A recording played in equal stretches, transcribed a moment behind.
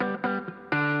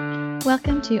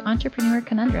Welcome to Entrepreneur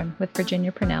Conundrum with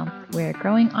Virginia Purnell, where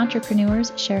growing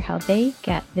entrepreneurs share how they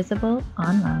get visible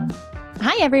online.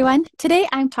 Hi, everyone. Today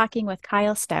I'm talking with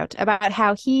Kyle Stout about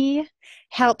how he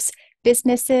helps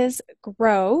businesses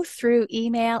grow through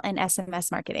email and SMS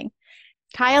marketing.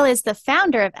 Kyle is the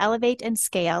founder of Elevate and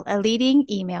Scale, a leading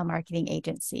email marketing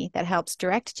agency that helps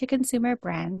direct-to-consumer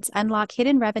brands unlock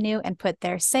hidden revenue and put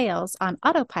their sales on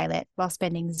autopilot while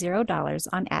spending $0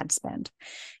 on ad spend.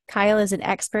 Kyle is an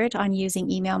expert on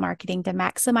using email marketing to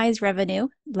maximize revenue,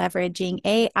 leveraging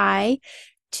AI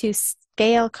to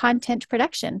scale content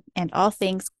production and all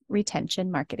things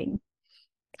retention marketing.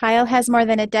 Kyle has more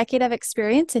than a decade of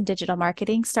experience in digital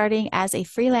marketing, starting as a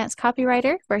freelance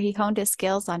copywriter, where he honed his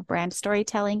skills on brand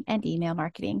storytelling and email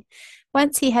marketing.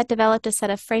 Once he had developed a set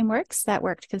of frameworks that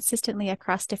worked consistently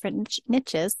across different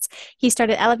niches, he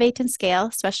started Elevate and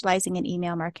Scale, specializing in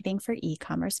email marketing for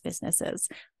e-commerce businesses.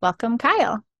 Welcome,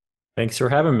 Kyle. Thanks for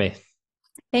having me.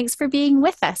 Thanks for being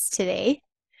with us today.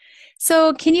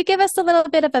 So can you give us a little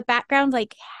bit of a background,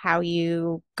 like how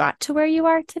you got to where you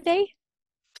are today?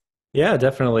 Yeah,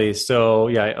 definitely. So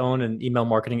I own an email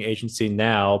marketing agency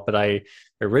now, but I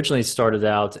originally started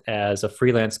out as a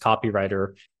freelance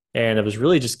copywriter, and I was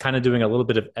really just kind of doing a little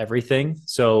bit of everything.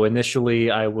 So initially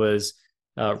I was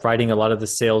writing a lot of the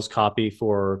sales copy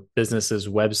for businesses'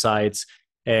 websites.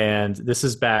 And this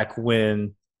is back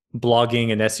when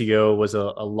blogging and SEO was a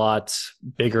lot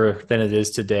bigger than it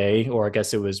is today, or I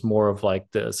guess it was more of like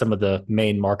some of the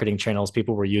main marketing channels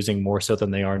people were using more so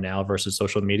than they are now versus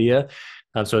social media.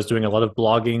 So I was doing a lot of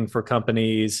blogging for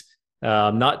companies,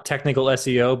 not technical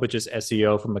SEO, but just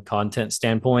SEO from a content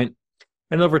standpoint.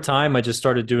 And over time, I just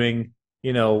started doing,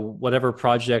 whatever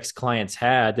projects clients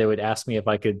had, they would ask me if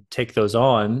I could take those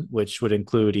on, which would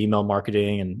include email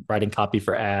marketing and writing copy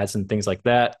for ads and things like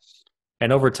that.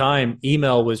 And over time,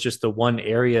 email was just the one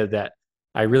area that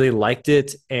I really liked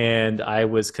it. And I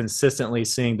was consistently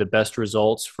seeing the best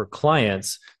results for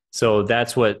clients. So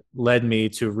that's what led me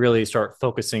to really start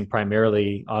focusing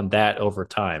primarily on that over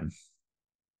time.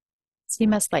 So you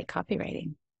must like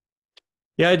copywriting.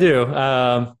 Yeah, I do.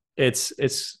 It's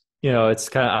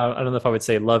kind of, I don't know if I would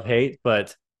say love hate,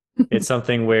 but it's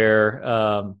something where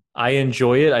I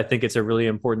enjoy it. I think it's a really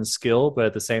important skill, but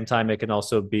at the same time, it can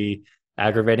also be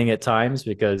aggravating at times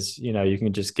because, you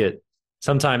can just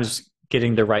sometimes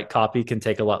getting the right copy can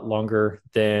take a lot longer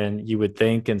than you would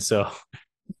think. And so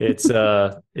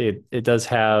it does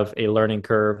have a learning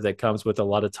curve that comes with a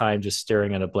lot of time just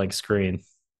staring at a blank screen.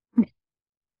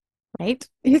 Right?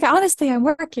 Honestly, I'm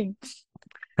working.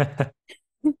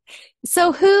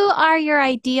 So who are your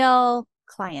ideal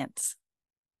clients?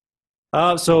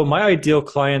 So my ideal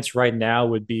clients right now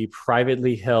would be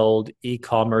privately held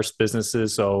e-commerce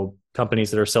businesses. So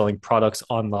companies that are selling products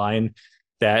online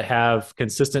that have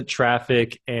consistent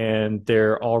traffic and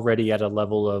they're already at a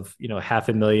level of,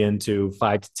 $500,000 to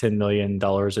 $5 to $10 million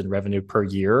in revenue per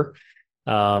year.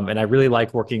 And I really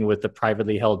like working with the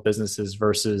privately held businesses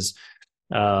versus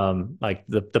like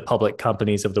the public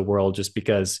companies of the world, just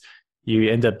because you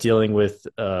end up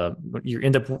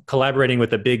collaborating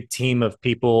with a big team of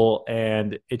people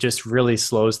and it just really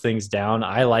slows things down.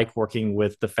 I like working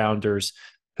with the founders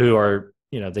who are,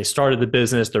 they started the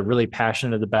business, they're really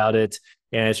passionate about it,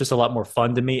 and it's just a lot more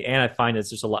fun to me. And I find it's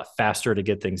just a lot faster to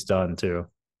get things done too.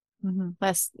 Mm-hmm.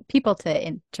 Less people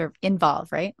to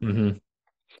involve, right? Mm-hmm.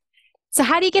 So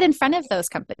how do you get in front of those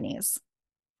companies?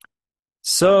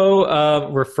 So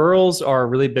referrals are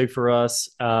really big for us.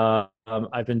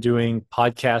 I've been doing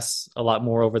podcasts a lot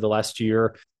more over the last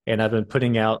year, and I've been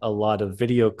putting out a lot of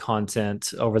video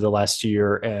content over the last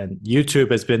year. And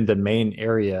YouTube has been the main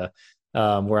area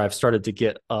where I've started to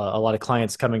get a lot of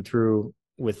clients coming through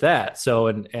with that. So,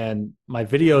 and my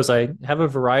videos, I have a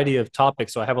variety of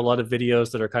topics. So I have a lot of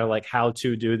videos that are kind of like how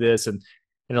to do this. And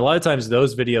a lot of times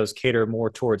those videos cater more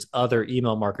towards other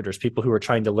email marketers, people who are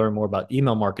trying to learn more about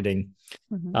email marketing.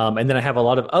 Mm-hmm. And then I have a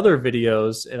lot of other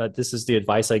videos, and this is the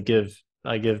advice I give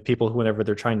people whenever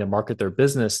they're trying to market their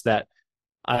business, that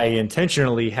I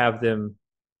intentionally have them,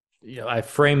 I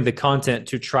frame the content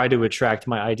to try to attract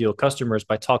my ideal customers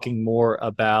by talking more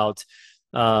about,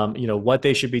 what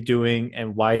they should be doing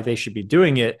and why they should be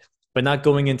doing it, but not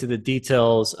going into the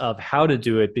details of how to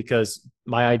do it, because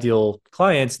my ideal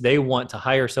clients, they want to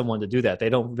hire someone to do that. They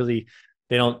don't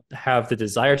have the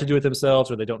desire to do it themselves,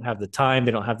 or they don't have the time,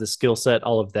 they don't have the skill set,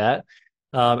 all of that.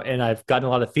 And I've gotten a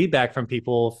lot of feedback from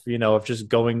people, of just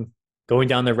going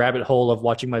down the rabbit hole of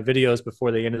watching my videos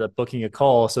before they ended up booking a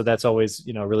call. So that's always,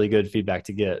 really good feedback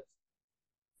to get.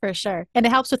 For sure. And it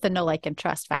helps with the know, like, and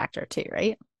trust factor too,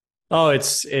 right? Oh,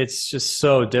 it's just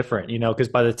so different, because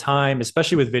by the time,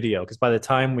 especially with video, because by the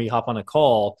time we hop on a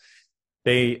call,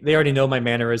 they already know my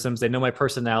mannerisms, they know my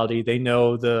personality, they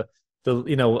know the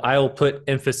I'll put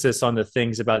emphasis on the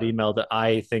things about email that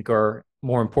I think are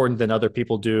more important than other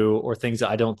people do, or things that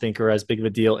I don't think are as big of a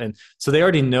deal. And so they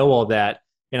already know all that.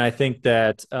 And I think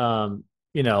that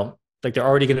like they're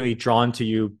already going to be drawn to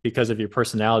you because of your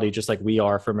personality, just like we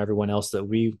are from everyone else that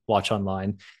we watch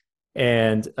online.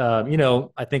 And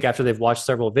I think after they've watched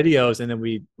several videos, and then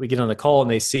we get on the call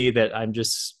and they see that I'm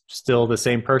just still the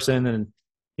same person, and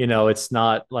it's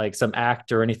not like some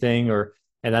act or anything, or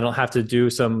and I don't have to do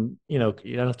some, you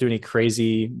don't have to do any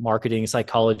crazy marketing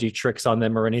psychology tricks on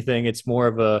them or anything. It's more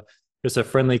of a just a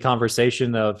friendly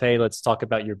conversation of, hey, let's talk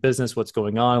about your business, what's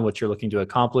going on, what you're looking to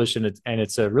accomplish, and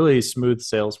it's a really smooth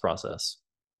sales process.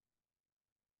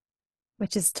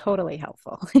 Which is totally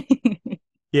helpful.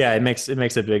 Yeah, it makes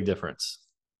a big difference.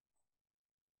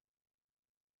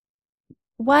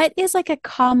 What is like a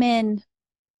common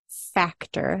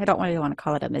factor? I don't really want to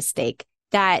call it a mistake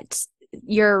that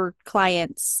your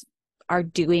clients are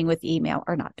doing with email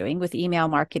or not doing with email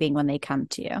marketing when they come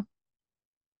to you.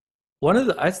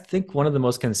 I think one of the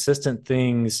most consistent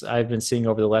things I've been seeing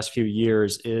over the last few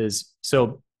years is,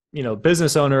 so,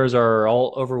 business owners are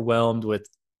all overwhelmed with,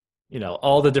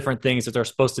 all the different things that they're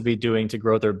supposed to be doing to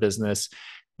grow their business.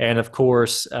 And of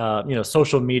course,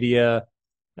 social media,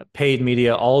 paid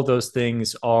media, all of those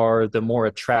things are the more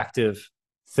attractive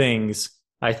things,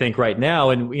 I think, right now.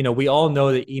 And we all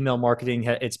know that email marketing,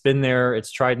 it's been there,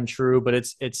 it's tried and true, but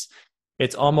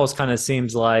it's almost kind of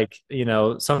seems like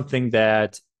something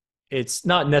that it's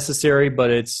not necessary,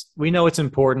 but we know it's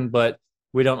important, but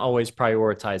we don't always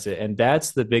prioritize it. And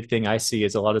that's the big thing I see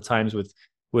is a lot of times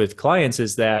with clients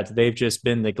is that they've just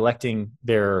been neglecting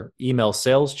their email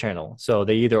sales channel. So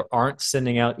they either aren't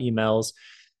sending out emails,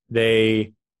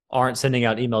 they aren't sending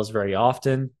out emails very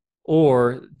often,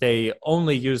 or they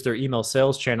only use their email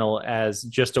sales channel as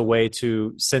just a way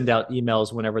to send out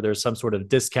emails whenever there's some sort of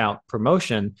discount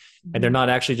promotion. And they're not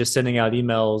actually just sending out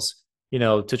emails,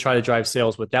 to try to drive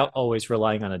sales without always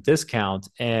relying on a discount.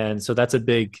 And so that's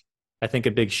I think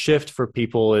a big shift for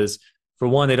people is, for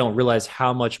one, they don't realize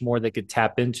how much more they could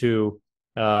tap into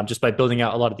just by building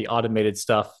out a lot of the automated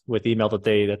stuff with email that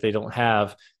they don't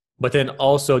have. But then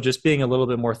also just being a little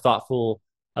bit more thoughtful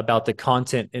about the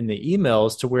content in the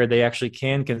emails to where they actually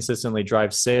can consistently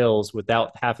drive sales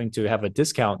without having to have a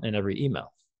discount in every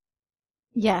email.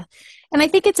 Yeah. And I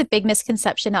think it's a big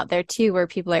misconception out there too, where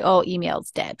people are like, oh,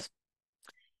 email's dead.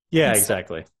 Yeah, And so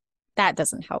exactly. that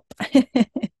doesn't help.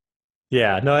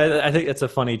 Yeah, no, I think it's a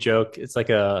funny joke. It's like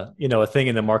a thing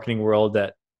in the marketing world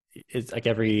that it's like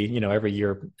every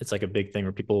year it's like a big thing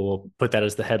where people will put that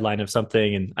as the headline of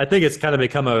something. And I think it's kind of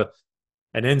become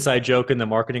an inside joke in the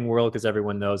marketing world because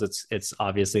everyone knows it's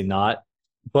obviously not.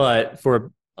 But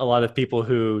for a lot of people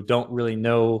who don't really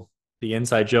know the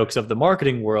inside jokes of the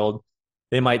marketing world,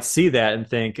 they might see that and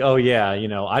think, oh yeah,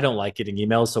 I don't like getting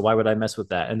emails, so why would I mess with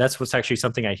that? And that's what's actually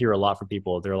something I hear a lot from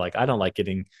people. They're like, I don't like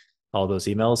getting all those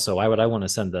emails, so why would I want to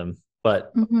send them?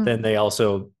 But Mhm. then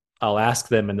I'll ask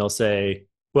them and they'll say,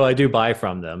 well, I do buy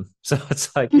from them. So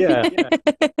it's like, yeah,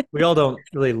 we all don't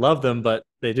really love them, but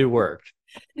they do work.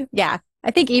 Yeah.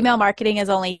 I think email marketing is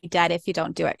only dead if you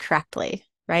don't do it correctly,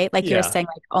 right? Like you were Yeah, saying,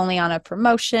 like only on a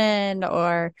promotion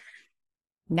or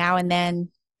now and then.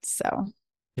 So,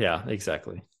 yeah,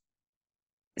 exactly.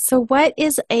 so what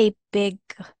is a big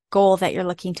goal that you're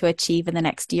looking to achieve in the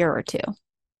next year or two?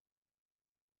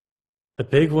 The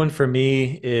big one for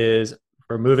me is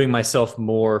removing myself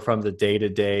more from the day to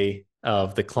day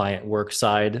of the client work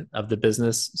side of the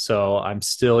business. So I'm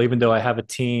still, even though I have a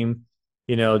team,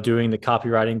 doing the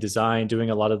copywriting, design, doing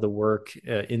a lot of the work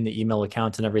in the email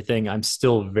account and everything, I'm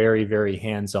still very, very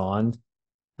hands on.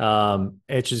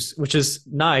 Which is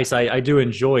nice. I do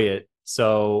enjoy it.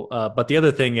 So, but the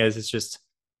other thing is, it's just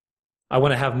I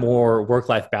want to have more work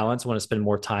life balance. I want to spend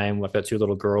more time. I've got two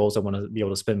little girls. I want to be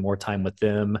able to spend more time with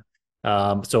them.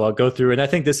 So I'll go through, and I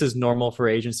think this is normal for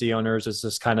agency owners. It's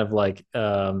just kind of like,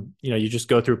 you just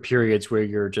go through periods where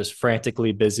you're just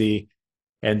frantically busy,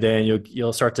 and then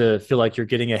you'll start to feel like you're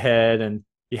getting ahead, and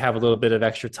you have a little bit of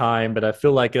extra time. But I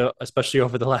feel like, especially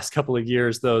over the last couple of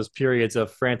years, those periods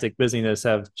of frantic busyness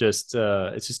have just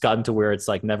it's just gotten to where it's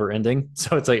like never ending.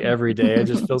 So it's like every day it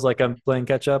just feels like I'm playing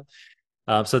catch up.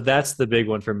 So that's the big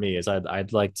one for me is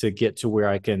I'd like to get to where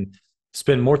I can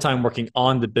spend more time working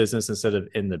on the business instead of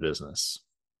in the business.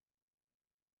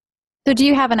 So do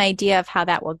you have an idea of how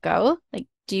that will go? Like,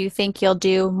 do you think you'll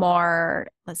do more,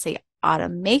 let's say,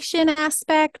 automation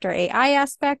aspect or AI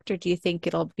aspect, or do you think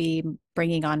it'll be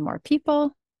bringing on more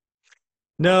people?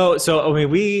 No, so I mean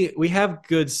we have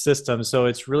good systems, so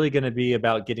it's really going to be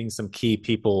about getting some key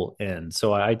people in.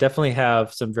 So I definitely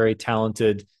have some very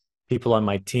talented people on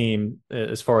my team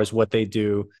as far as what they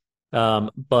do.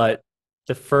 But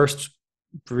the first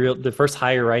the first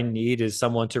hire I need is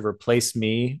someone to replace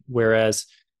me. Whereas,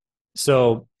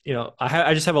 so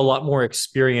I just have a lot more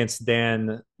experience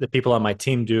than the people on my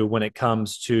team do when it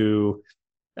comes to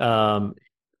um,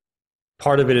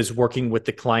 part of it is working with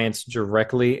the clients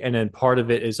directly, and then part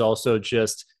of it is also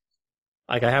just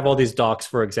like I have all these docs,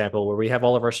 for example, where we have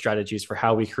all of our strategies for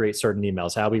how we create certain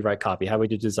emails, how we write copy, how we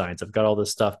do designs. I've got all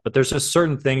this stuff, but there's just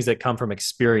certain things that come from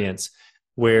experience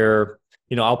where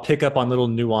I'll pick up on little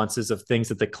nuances of things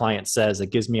that the client says that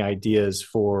gives me ideas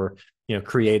for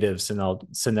creatives, and I'll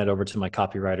send that over to my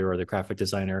copywriter or the graphic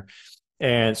designer.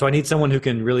 And so I need someone who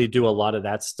can really do a lot of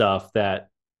that stuff that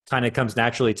kind of comes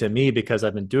naturally to me because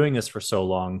I've been doing this for so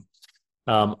long.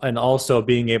 And also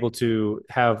being able to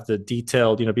have the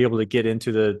detailed, be able to get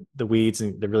into the weeds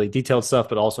and the really detailed stuff,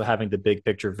 but also having the big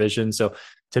picture vision. So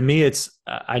to me, it's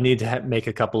I need to make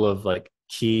a couple of like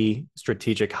key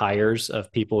strategic hires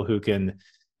of people who can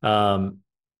um,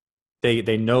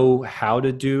 they know how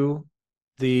to do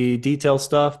the detail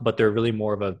stuff, but they're really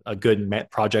more of a good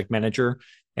project manager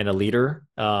and a leader,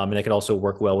 and they can also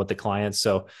work well with the clients.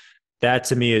 So that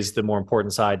to me is the more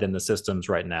important side than the systems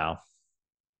right now.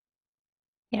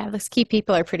 Yeah, those key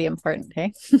people are pretty important,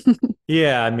 hey?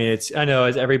 Yeah, I mean, I know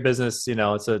as every business,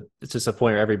 it's just a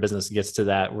point where every business gets to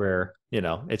that where,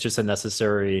 it's just a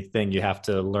necessary thing you have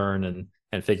to learn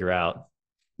and figure out.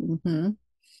 Hmm.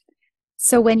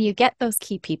 So when you get those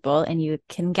key people and you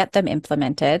can get them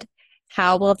implemented,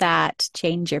 how will that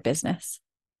change your business?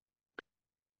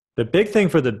 The big thing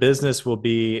for the business will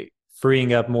be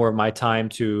freeing up more of my time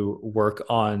to work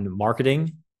on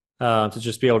marketing, to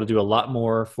just be able to do a lot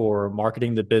more for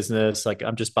marketing the business. Like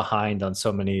I'm just behind on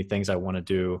so many things I want to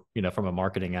do, from a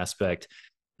marketing aspect.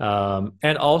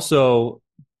 And also,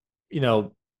 you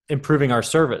know, improving our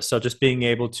service. So just being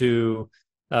able to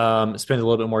spend a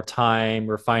little bit more time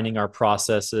refining our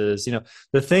processes,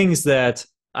 the things that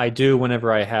I do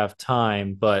whenever I have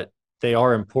time, but they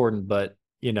are important, but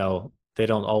they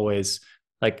don't always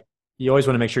like you always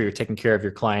want to make sure you're taking care of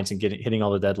your clients and hitting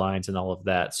all the deadlines and all of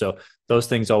that. So those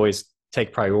things always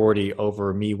take priority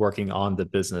over me working on the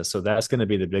business. So that's going to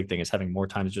be the big thing is having more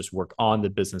time to just work on the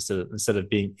business instead of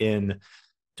being in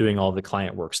doing all the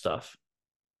client work stuff.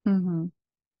 Hmm.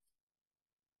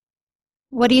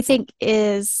 What do you think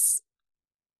is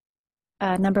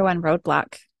number one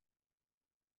roadblock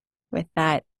with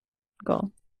that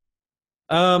goal?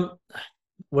 Um,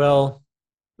 well,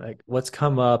 like what's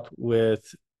come up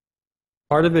with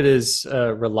part of it is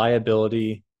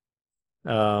reliability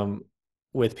um,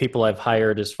 with people I've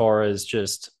hired as far as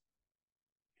just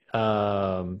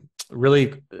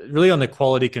really on the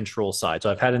quality control side. So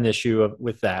I've had an issue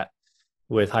with that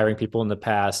with hiring people in the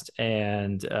past,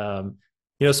 and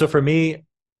so for me,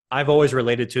 I've always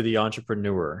related to the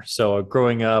entrepreneur. So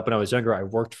growing up when I was younger, I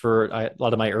worked a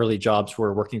lot of my early jobs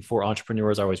were working for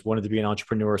entrepreneurs. I always wanted to be an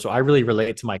entrepreneur, so I really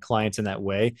relate to my clients in that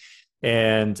way,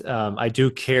 and I do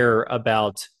care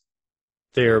about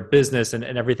their business and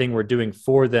everything we're doing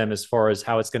for them as far as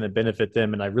how it's going to benefit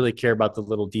them. And I really care about the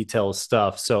little details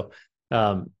stuff. So,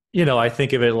 I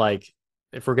think of it like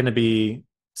if we're going to be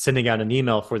sending out an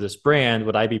email for this brand,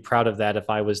 would I be proud of that if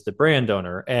I was the brand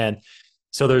owner? And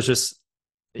so there's just,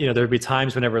 there'd be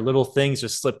times whenever little things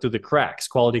just slip through the cracks,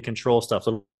 quality control stuff,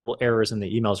 little errors in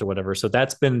the emails or whatever. So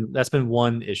that's been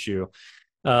one issue.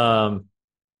 Um,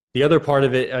 the other part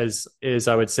of it is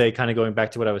I would say kind of going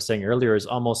back to what I was saying earlier is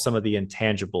almost some of the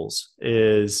intangibles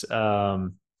is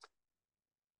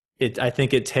it I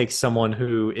think it takes someone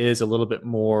who is a little bit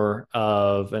more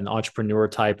of an entrepreneur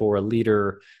type or a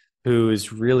leader who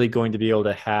is really going to be able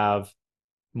to have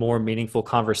more meaningful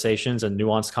conversations and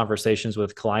nuanced conversations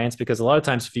with clients, because a lot of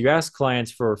times if you ask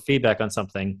clients for feedback on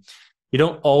something, you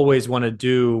don't always want to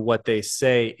do what they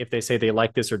say. If they say they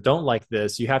like this or don't like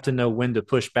this, you have to know when to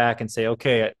push back and say,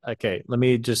 okay, let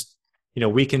me just,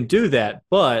 we can do that,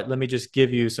 but let me just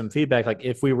give you some feedback. Like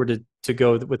if we were to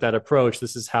go with that approach,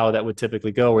 this is how that would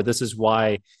typically go, or this is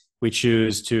why we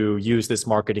choose to use this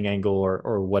marketing angle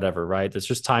or whatever, right? There's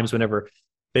just times whenever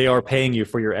they are paying you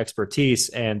for your expertise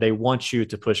and they want you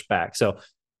to push back. So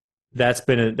that's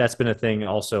been a thing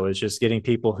also, is just getting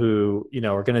people who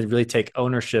are going to really take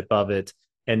ownership of it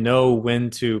and know when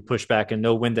to push back and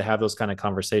know when to have those kind of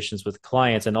conversations with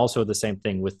clients, and also the same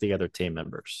thing with the other team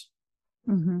members.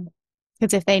 Hmm.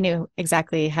 Because if they knew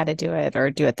exactly how to do it or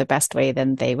do it the best way,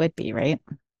 then they would be, right?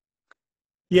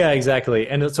 Yeah, exactly.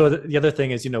 And so the other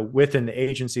thing is, with an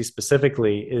agency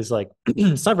specifically is like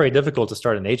it's not very difficult to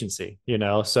start an agency.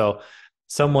 So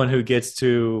someone who gets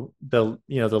to the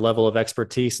level of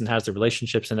expertise and has the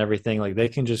relationships and everything, like they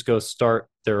can just go start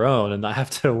their own and not have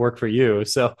to work for you.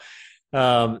 So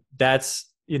that's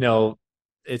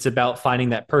it's about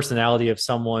finding that personality of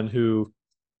someone who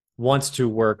wants to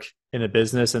work in a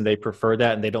business and they prefer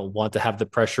that and they don't want to have the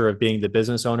pressure of being the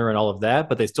business owner and all of that,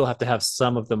 but they still have to have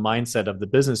some of the mindset of the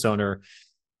business owner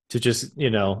to just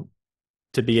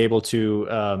to be able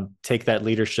to take that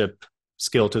leadership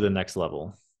skill to the next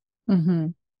level. Hmm.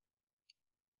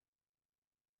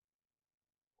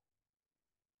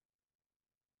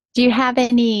 Do you have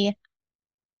any,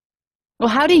 well,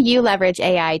 how do you leverage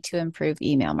AI to improve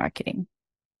email marketing?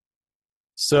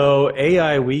 So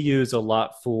AI we use a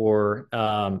lot for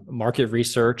market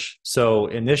research. So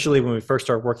initially, when we first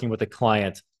start working with a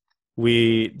client,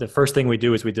 the first thing we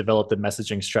do is we develop the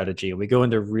messaging strategy. We go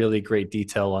into really great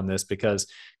detail on this because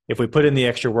if we put in the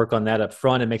extra work on that up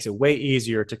front, it makes it way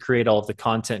easier to create all of the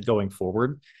content going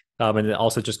forward. And then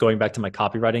also just going back to my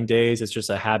copywriting days, it's just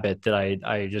a habit that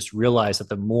I just realized that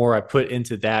the more I put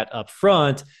into that up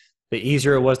front, the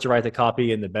easier it was to write the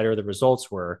copy and the better the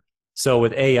results were. So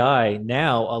with AI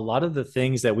now, a lot of the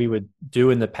things that we would do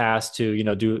in the past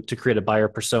to do to create a buyer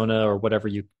persona or whatever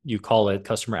you call it,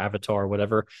 customer avatar, or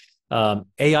whatever,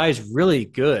 AI is really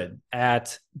good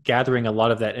at gathering a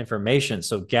lot of that information.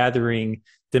 So gathering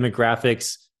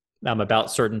demographics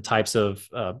about certain types of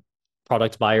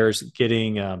product buyers,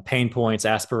 getting pain points,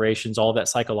 aspirations, all that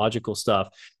psychological stuff.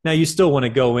 Now you still want to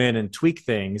go in and tweak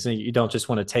things, and you don't just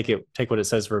want to take what it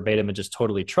says verbatim and just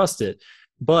totally trust it.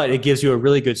 But it gives you a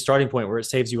really good starting point where it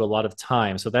saves you a lot of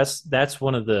time. So that's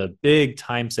one of the big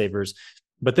time savers.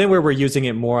 But then where we're using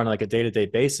it more on like a day-to-day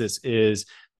basis is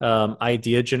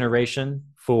idea generation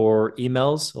for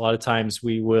emails. A lot of times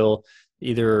we will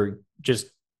either just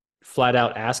flat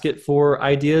out ask it for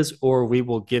ideas, or we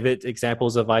will give it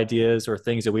examples of ideas or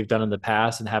things that we've done in the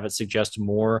past and have it suggest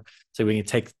more. So we can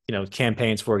take,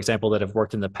 campaigns, for example, that have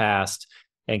worked in the past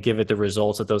and give it the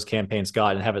results that those campaigns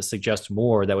got and have it suggest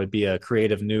more that would be a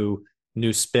creative new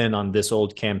spin on this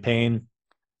old campaign.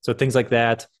 So things like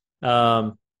that.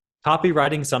 Um,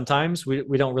 Copywriting, sometimes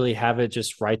we don't really have it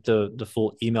just write the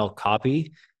full email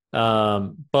copy,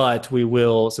 but we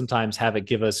will sometimes have it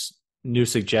give us new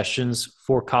suggestions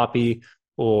for copy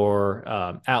or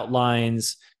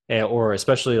outlines, or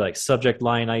especially like subject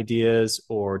line ideas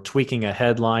or tweaking a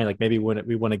headline. Like maybe when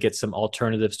we want to get some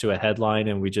alternatives to a headline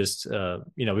and we just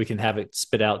we can have it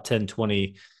spit out 10,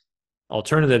 20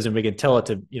 alternatives and we can tell it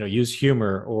to use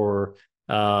humor or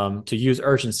to use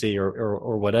urgency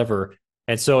or whatever.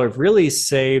 And so it really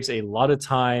saves a lot of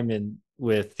time in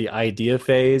with the idea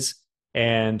phase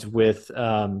and with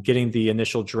getting the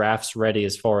initial drafts ready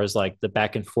as far as like the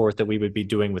back and forth that we would be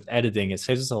doing with editing. It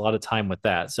saves us a lot of time with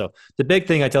that. So the big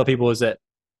thing I tell people is that,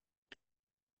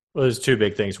 well, there's two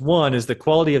big things. One is the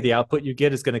quality of the output you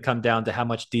get is going to come down to how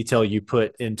much detail you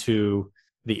put into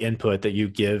the input that you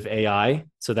give AI.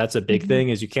 So that's a big Hmm. thing,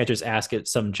 is you can't just ask it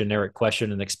some generic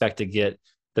question and expect to get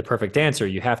the perfect answer.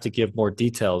 You have to give more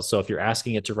details. So if you're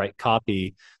asking it to write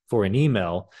copy for an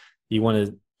email, you want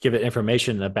to give it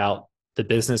information about the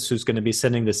business who's going to be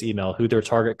sending this email, who their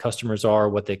target customers are,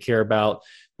 what they care about,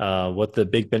 what the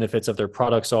big benefits of their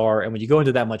products are. And when you go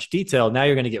into that much detail, now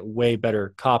you're going to get way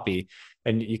better copy.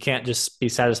 And you can't just be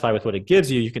satisfied with what it gives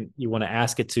you. You want to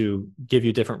ask it to give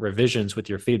you different revisions with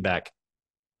your feedback.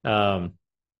 And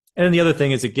then the other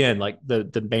thing is, again, like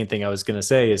the main thing I was going to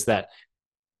say is that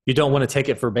you don't want to take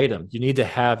it verbatim. You need to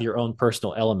have your own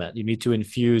personal element. You need to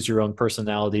infuse your own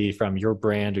personality from your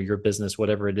brand or your business,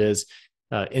 whatever it is,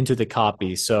 into the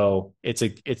copy. So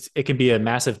it can be a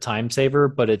massive time saver,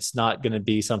 but it's not going to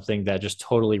be something that just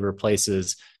totally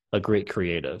replaces a great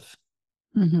creative.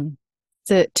 Hmm.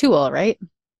 It's a tool, right?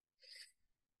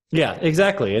 Yeah,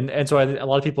 exactly. And so a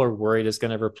lot of people are worried it's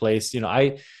going to replace.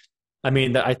 I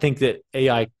mean, I think that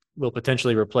AI will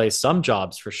potentially replace some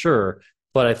jobs for sure,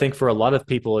 but I think for a lot of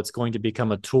people, it's going to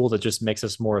become a tool that just makes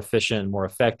us more efficient and more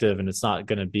effective. And it's not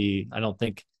going to be. I don't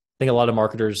think. I think a lot of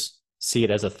marketers see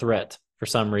it as a threat for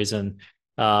some reason,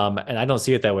 and I don't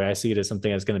see it that way. I see it as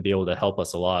something that's going to be able to help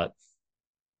us a lot.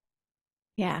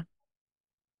 Yeah.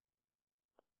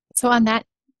 So on that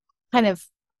kind of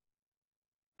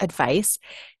advice,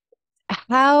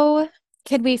 how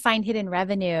could we find hidden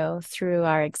revenue through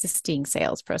our existing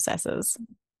sales processes?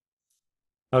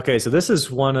 Okay, so this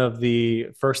is one of the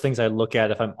first things I look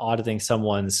at if I'm auditing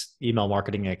someone's email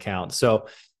marketing account. So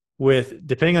with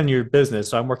depending on your business,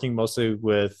 so I'm working mostly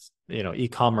with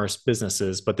e-commerce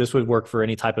businesses, but this would work for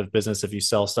any type of business if you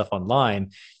sell stuff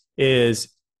online, is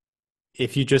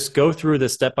if you just go through the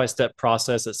step-by-step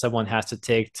process that someone has to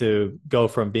take to go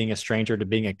from being a stranger to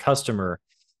being a customer,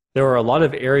 there are a lot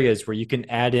of areas where you can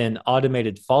add in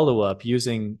automated follow-up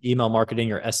using email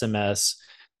marketing or SMS,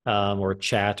 or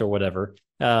chat or whatever,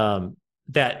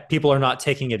 that people are not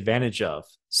taking advantage of.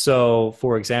 So,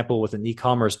 for example, with an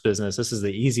e-commerce business, this is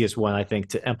the easiest one, I think,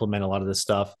 to implement a lot of this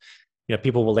stuff.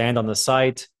 People will land on the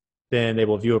site, then they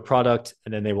will view a product,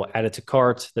 and then they will add it to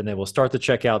cart, then they will start the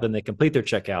checkout, then they complete their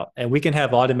checkout. And we can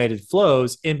have automated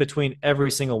flows in between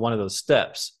every single one of those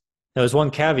steps. Now, there's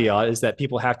one caveat is that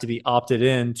people have to be opted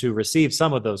in to receive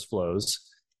some of those flows,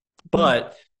 Mm.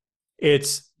 but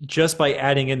it's just by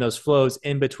adding in those flows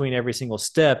in between every single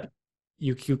step,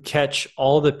 you catch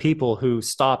all the people who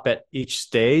stop at each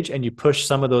stage and you push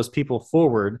some of those people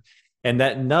forward. And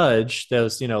that nudge,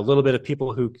 those, a little bit of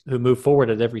people who move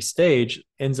forward at every stage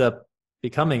ends up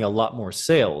becoming a lot more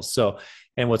sales. So,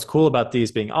 and what's cool about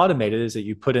these being automated is that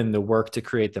you put in the work to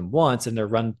create them once and they're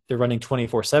running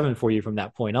 24/7 for you from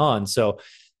that point on. So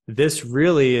this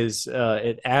really is,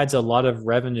 it adds a lot of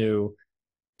revenue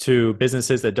to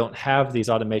businesses that don't have these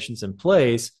automations in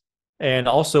place. And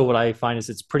also what I find is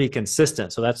it's pretty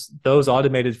consistent. So that's those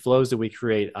automated flows that we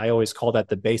create. I always call that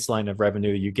the baseline of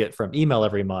revenue you get from email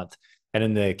every month. And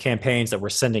in the campaigns that we're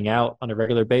sending out on a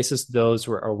regular basis, those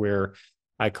are where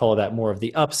I call that more of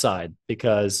the upside,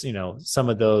 because some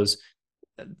of those,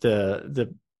 the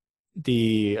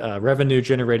revenue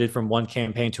generated from one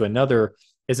campaign to another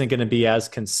isn't going to be as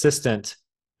consistent,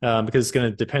 because it's going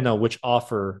to depend on which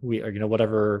offer we are,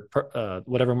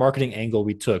 whatever marketing angle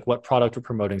we took, what product we're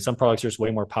promoting. Some products are just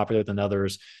way more popular than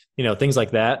others, things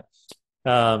like that.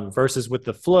 Versus with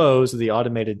the flows of the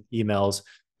automated emails,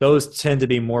 those tend to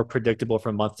be more predictable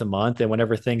from month to month. And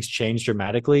whenever things change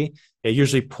dramatically, it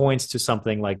usually points to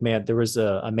something like, man, there was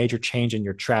a major change in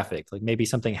your traffic. Like maybe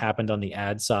something happened on the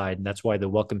ad side, and that's why the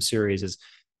welcome series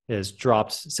is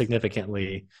dropped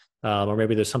significantly. Or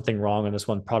maybe there's something wrong on this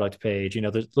one product page.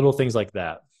 There's little things like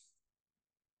that.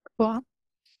 Cool.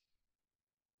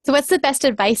 So, what's the best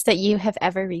advice that you have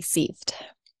ever received?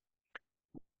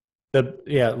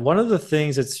 One of the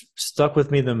things that's stuck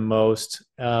with me the most,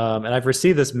 and I've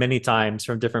received this many times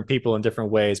from different people in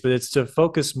different ways, but it's to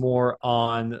focus more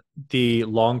on the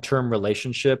long-term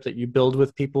relationship that you build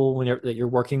with people that you're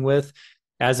working with,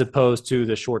 as opposed to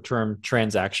the short-term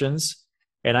transactions.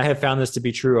 And I have found this to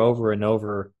be true over and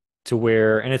over, to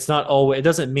where, and it's not always, it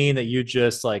doesn't mean that you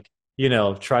just like,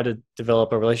 try to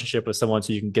develop a relationship with someone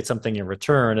so you can get something in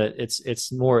return.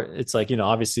 It's more, it's like,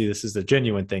 obviously this is the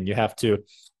genuine thing. You have to,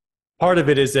 part of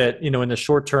it is that, in the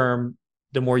short term,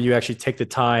 the more you actually take the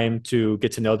time to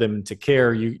get to know them and to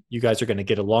care, you guys are going to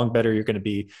get along better. You're going to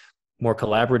be more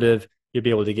collaborative. You'll be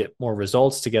able to get more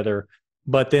results together.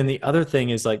 But then the other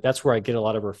thing is, like, that's where I get a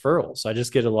lot of referrals. I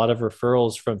just get a lot of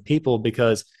referrals from people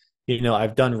because,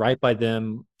 I've done right by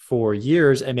them for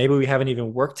years, and maybe we haven't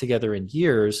even worked together in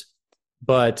years,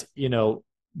 but,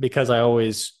 because I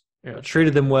always,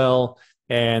 treated them well,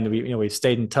 and we've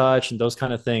stayed in touch and those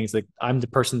kind of things. Like, I'm the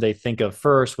person they think of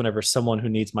first whenever someone who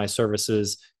needs my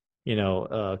services,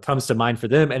 comes to mind for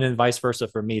them, and then vice versa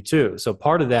for me too. So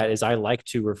part of that is I like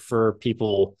to refer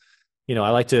people. I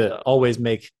like to always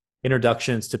make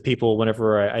introductions to people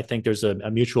whenever I think there's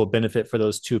a mutual benefit for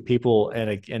those two people,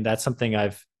 and that's something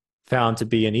I've found to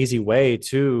be an easy way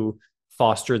to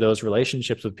foster those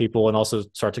relationships with people, and also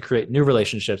start to create new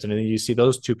relationships. And then you see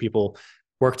those two people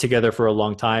work together for a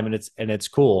long time, and it's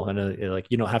cool. And like,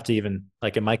 you don't have to even,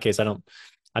 like in my case, I'm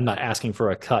not asking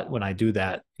for a cut when I do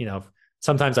that.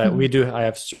 Sometimes Mhm. I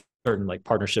have certain like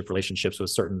partnership relationships with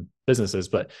certain businesses,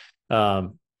 but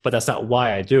that's not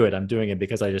why I do it. I'm doing it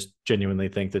because I just genuinely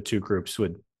think the two groups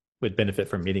would benefit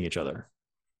from meeting each other.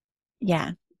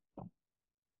 Yeah.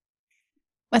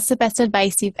 What's the best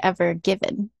advice you've ever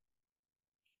given?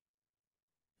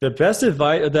 The best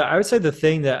advice that I would say, the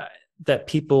thing that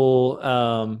people,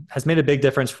 has made a big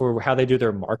difference for how they do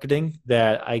their marketing,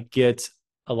 that I get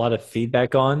a lot of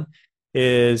feedback on,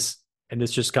 is, and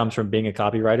this just comes from being a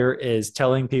copywriter, is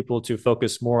telling people to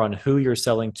focus more on who you're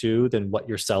selling to than what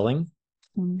you're selling.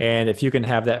 Mm. And if you can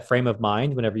have that frame of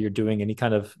mind whenever you're doing any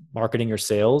kind of marketing or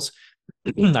sales,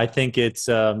 I think it's,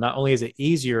 not only is it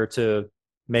easier to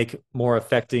make more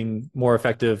effective,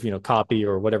 copy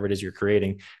or whatever it is you're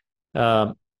creating,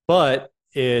 um, but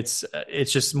it's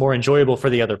just more enjoyable for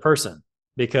the other person,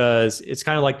 because it's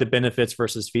kind of like the benefits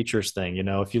versus features thing.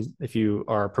 If you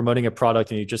are promoting a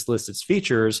product and you just list its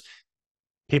features,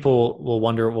 people will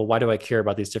wonder, well, why do I care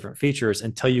about these different features,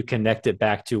 until you connect it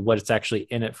back to what it's actually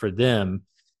in it for them.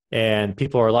 And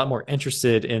people are a lot more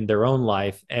interested in their own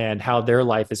life and how their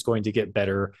life is going to get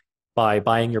better by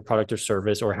buying your product or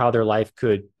service, or how their life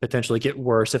could potentially get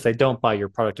worse if they don't buy your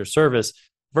product or service,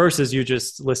 versus you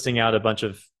just listing out a bunch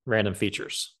of random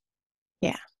features.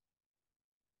 Yeah.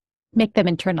 Make them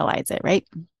internalize it, right?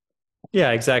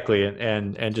 Yeah, exactly.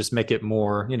 And just make it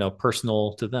more,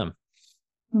 personal to them.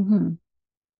 Mm-hmm.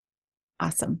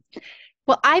 Awesome.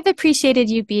 Well, I've appreciated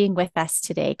you being with us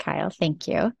today, Kyle. Thank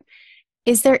you.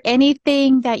 Is there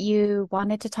anything that you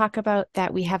wanted to talk about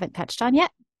that we haven't touched on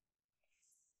yet?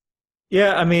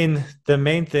 Yeah, I mean, the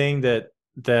main thing that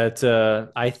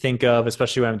I think of,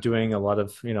 especially when I'm doing a lot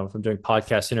of, if I'm doing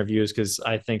podcast interviews, because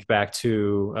I think back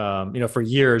to, for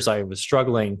years I was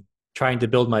struggling trying to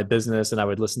build my business, and I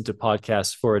would listen to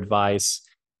podcasts for advice.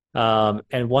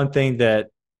 And one thing that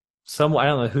I don't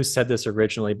know who said this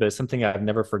originally, but it's something I've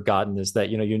never forgotten is that,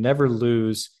 you never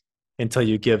lose until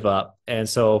you give up. And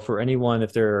so for anyone,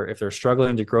 if they're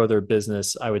struggling to grow their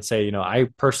business, I would say, I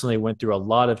personally went through a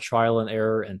lot of trial and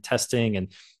error and testing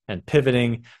and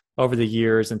pivoting over the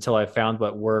years until I found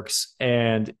what works.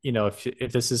 And,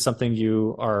 if this is something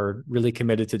you are really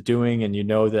committed to doing, and you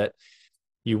know that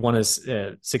you want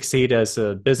to succeed as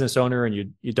a business owner, and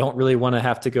you don't really want to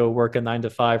have to go work a 9 to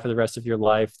 5 for the rest of your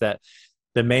life, that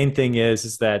the main thing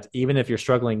is that even if you're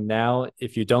struggling now,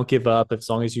 if you don't give up, as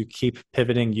long as you keep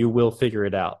pivoting, you will figure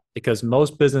it out, because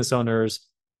most business owners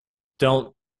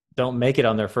don't don't make it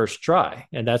on their first try.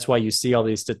 And that's why you see all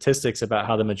these statistics about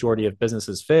how the majority of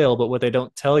businesses fail. But what they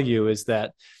don't tell you is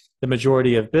that the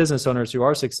majority of business owners who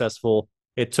are successful,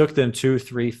 it took them 2,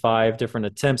 3, 5 different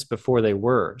attempts before they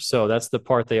were. So that's the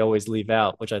part they always leave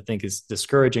out, which I think is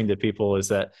discouraging to people, is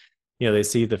that, they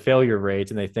see the failure rate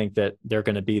and they think that they're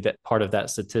going to be that part of that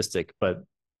statistic. But,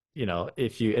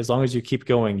 as long as you keep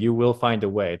going, you will find a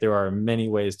way. There are many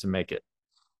ways to make it.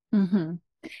 Mm-hmm.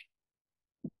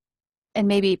 And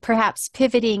maybe perhaps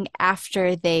pivoting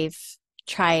after they've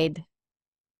tried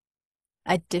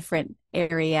a different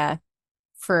area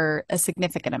for a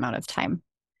significant amount of time,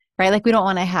 right? Like we don't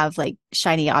want to have like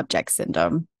shiny object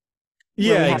syndrome where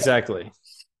Yeah, we have exactly.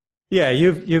 Yeah,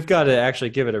 you've got to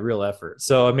actually give it a real effort.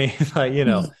 So I mean, like,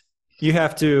 it. you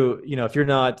have to, if you're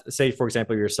not, say for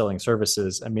example, you're selling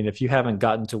services. I mean, if you haven't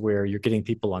gotten to where you're getting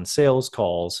people on sales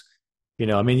calls,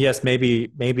 I mean, yes,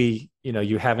 maybe,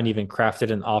 you haven't even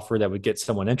crafted an offer that would get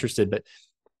someone interested. But,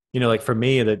 like for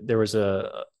me, that there was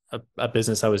a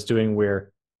business I was doing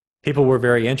where people were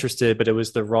very interested, but it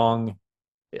was the wrong.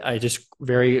 I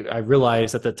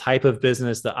realized that the type of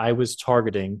business that I was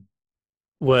targeting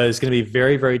was going to be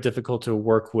very, very difficult to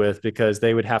work with, because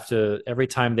they would have to, every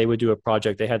time they would do a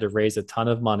project, they had to raise a ton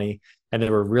of money, and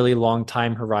there were really long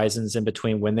time horizons in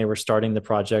between when they were starting the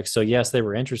project. So yes, they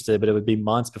were interested, but it would be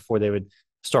months before they would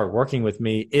start working with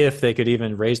me, if they could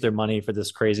even raise their money for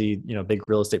this crazy, big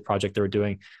real estate project they were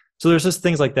doing. So there's just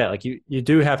things like that. Like you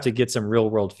do have to get some real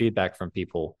world feedback from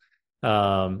people.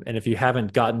 And if you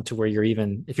haven't gotten to where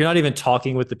if you're not even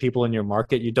talking with the people in your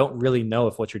market, you don't really know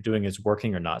if what you're doing is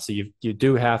working or not. So you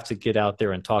do have to get out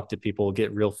there and talk to people,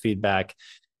 get real feedback.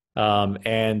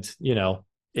 And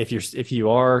if you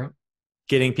are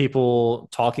getting people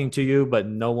talking to you, but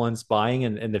no one's buying,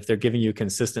 and if they're giving you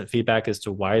consistent feedback as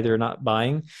to why they're not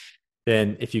buying,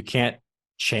 then if you can't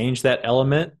change that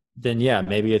element, then yeah,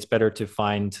 maybe it's better to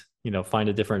find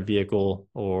a different vehicle,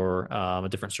 or a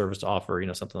different service to offer,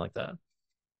 something like that.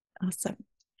 Awesome.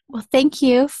 Well, thank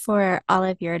you for all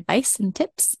of your advice and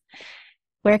tips.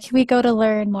 Where can we go to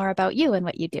learn more about you and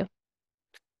what you do?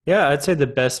 Yeah, I'd say the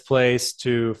best place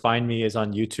to find me is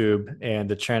on YouTube, and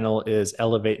the channel is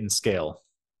Elevate and Scale.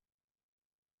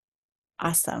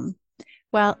 Awesome.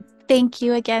 Well, thank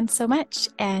you again so much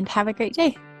and have a great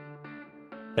day.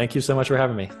 Thank you so much for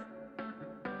having me.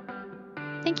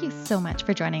 Thank you so much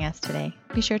for joining us today.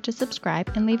 Be sure to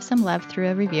subscribe and leave some love through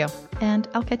a review, and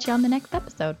I'll catch you on the next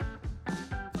episode.